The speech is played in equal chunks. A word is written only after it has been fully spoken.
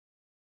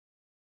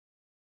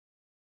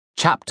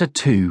Chapter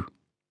 2.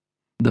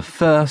 The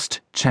First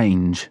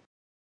Change.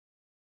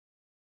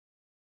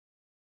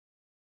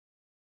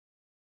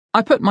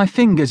 I put my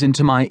fingers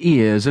into my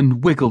ears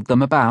and wiggled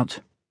them about.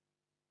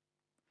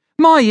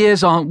 "My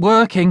ears aren't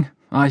working,"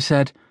 I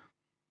said.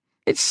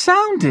 "It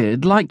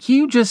sounded like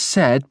you just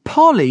said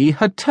Polly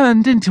had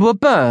turned into a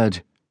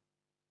bird."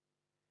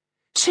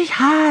 "She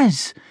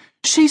has.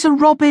 She's a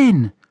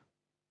robin,"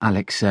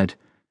 Alex said.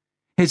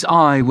 His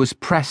eye was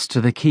pressed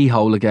to the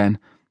keyhole again.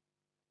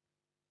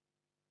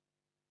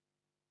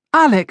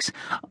 "Alex,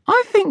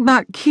 I think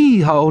that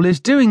keyhole is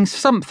doing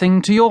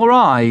something to your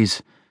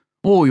eyes.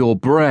 Or your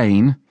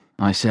brain,"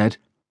 I said.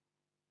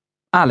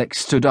 Alex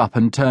stood up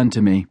and turned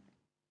to me.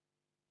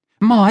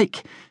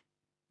 "Mike,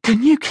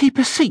 can you keep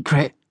a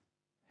secret?"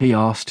 he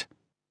asked.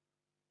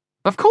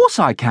 "Of course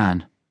I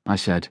can," I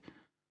said.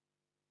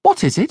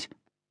 "What is it?"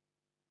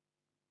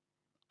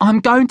 "I'm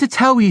going to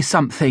tell you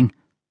something,"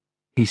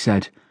 he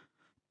said.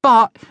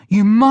 "But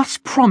you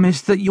must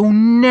promise that you'll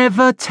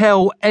never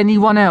tell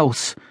anyone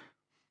else.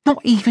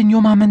 Not even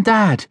your mum and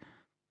dad.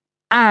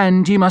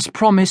 And you must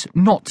promise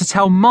not to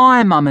tell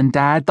my mum and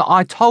dad that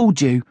I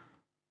told you."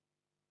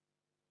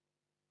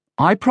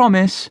 "I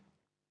promise,"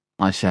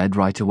 I said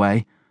right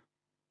away.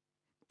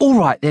 "All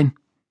right then,"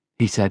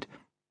 he said.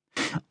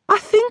 "I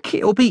think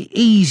it'll be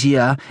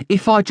easier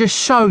if I just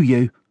show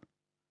you.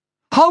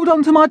 Hold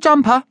on to my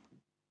jumper."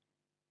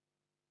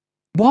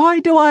 "Why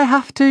do I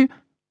have to—"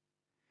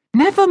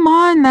 "Never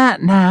mind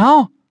that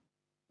now,"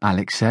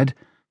 Alex said.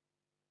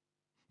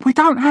 "We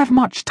don't have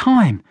much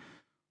time.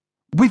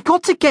 We've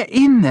got to get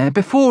in there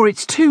before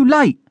it's too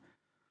late.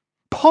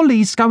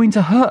 Polly's going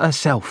to hurt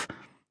herself.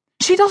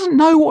 She doesn't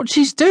know what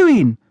she's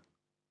doing."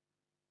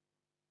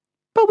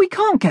 "But we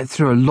can't get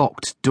through a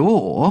locked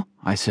door,"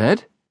 I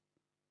said.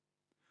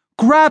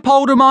 "Grab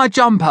hold of my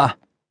jumper,"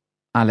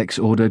 Alex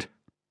ordered.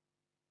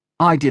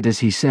 I did as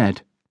he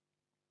said.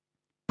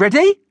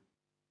 "Ready?"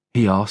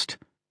 he asked.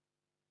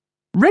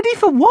 "Ready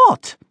for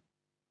what?"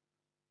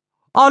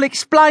 "I'll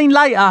explain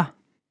later,"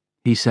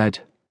 he said.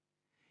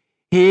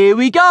 "Here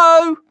we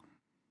go."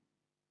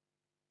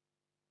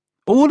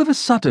 All of a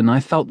sudden I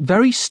felt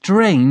very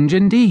strange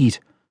indeed.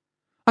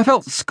 I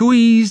felt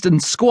squeezed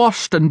and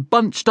squashed and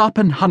bunched up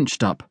and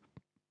hunched up.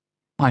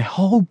 My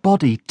whole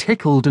body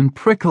tickled and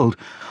prickled,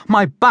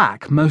 my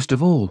back most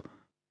of all.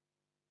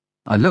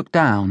 I looked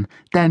down,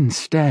 then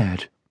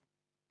stared.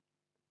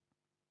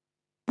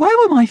 Where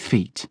were my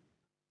feet?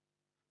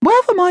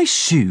 Where were my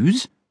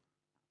shoes?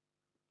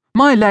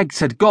 My legs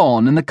had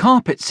gone and the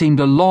carpet seemed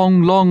a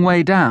long, long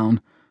way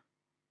down.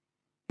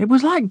 It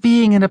was like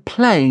being in a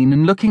plane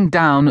and looking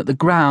down at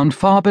the ground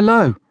far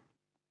below.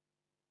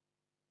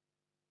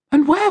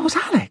 And where was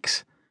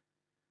Alex?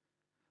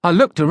 I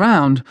looked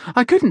around.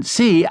 I couldn't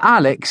see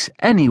Alex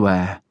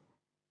anywhere.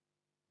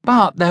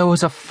 But there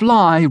was a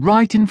fly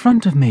right in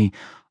front of me,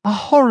 a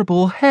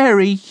horrible,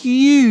 hairy,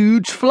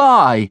 huge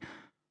fly.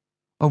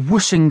 A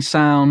whooshing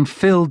sound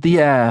filled the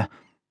air.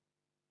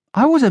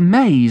 I was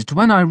amazed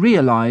when I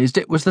realized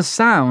it was the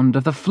sound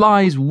of the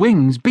fly's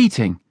wings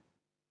beating.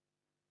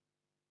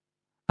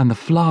 And the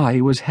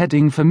fly was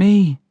heading for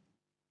me.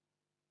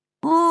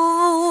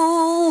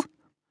 "Ooh!"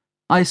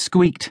 I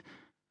squeaked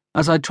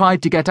as I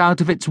tried to get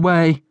out of its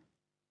way.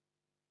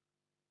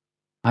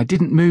 I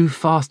didn't move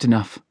fast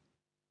enough.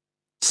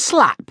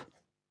 Slap!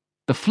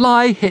 The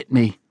fly hit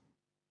me.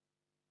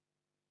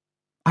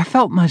 I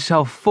felt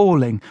myself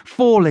falling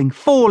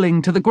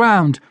to the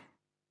ground.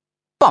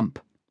 Bump!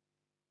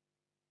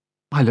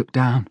 I looked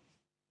down.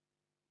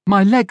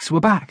 My legs were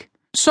back.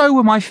 So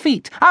were my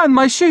feet and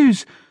my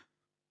shoes.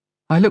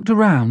 I looked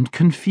around,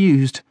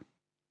 confused.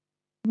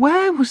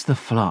 Where was the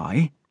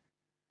fly?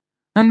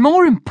 And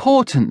more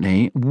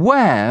importantly,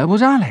 where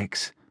was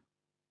Alex?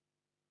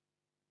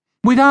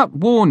 Without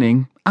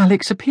warning,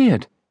 Alex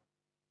appeared.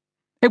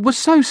 It was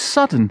so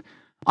sudden,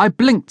 I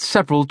blinked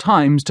several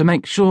times to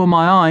make sure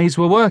my eyes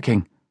were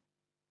working.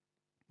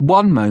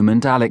 One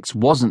moment Alex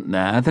wasn't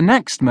there, the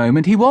next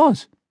moment he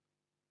was.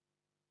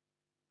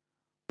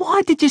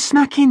 "Why did you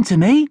smack into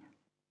me?"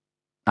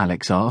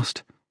 Alex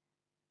asked.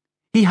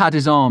 He had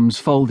his arms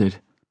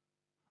folded.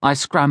 I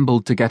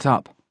scrambled to get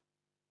up.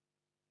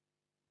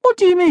 "What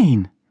do you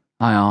mean?"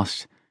 I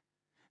asked.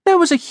 "There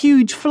was a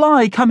huge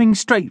fly coming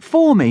straight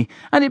for me,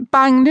 and it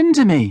banged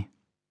into me."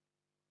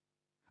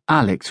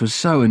 Alex was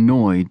so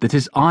annoyed that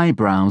his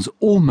eyebrows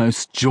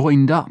almost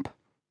joined up.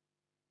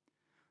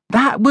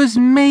 "That was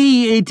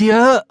me,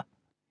 idiot,"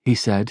 he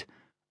said.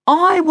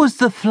 "I was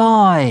the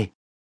fly."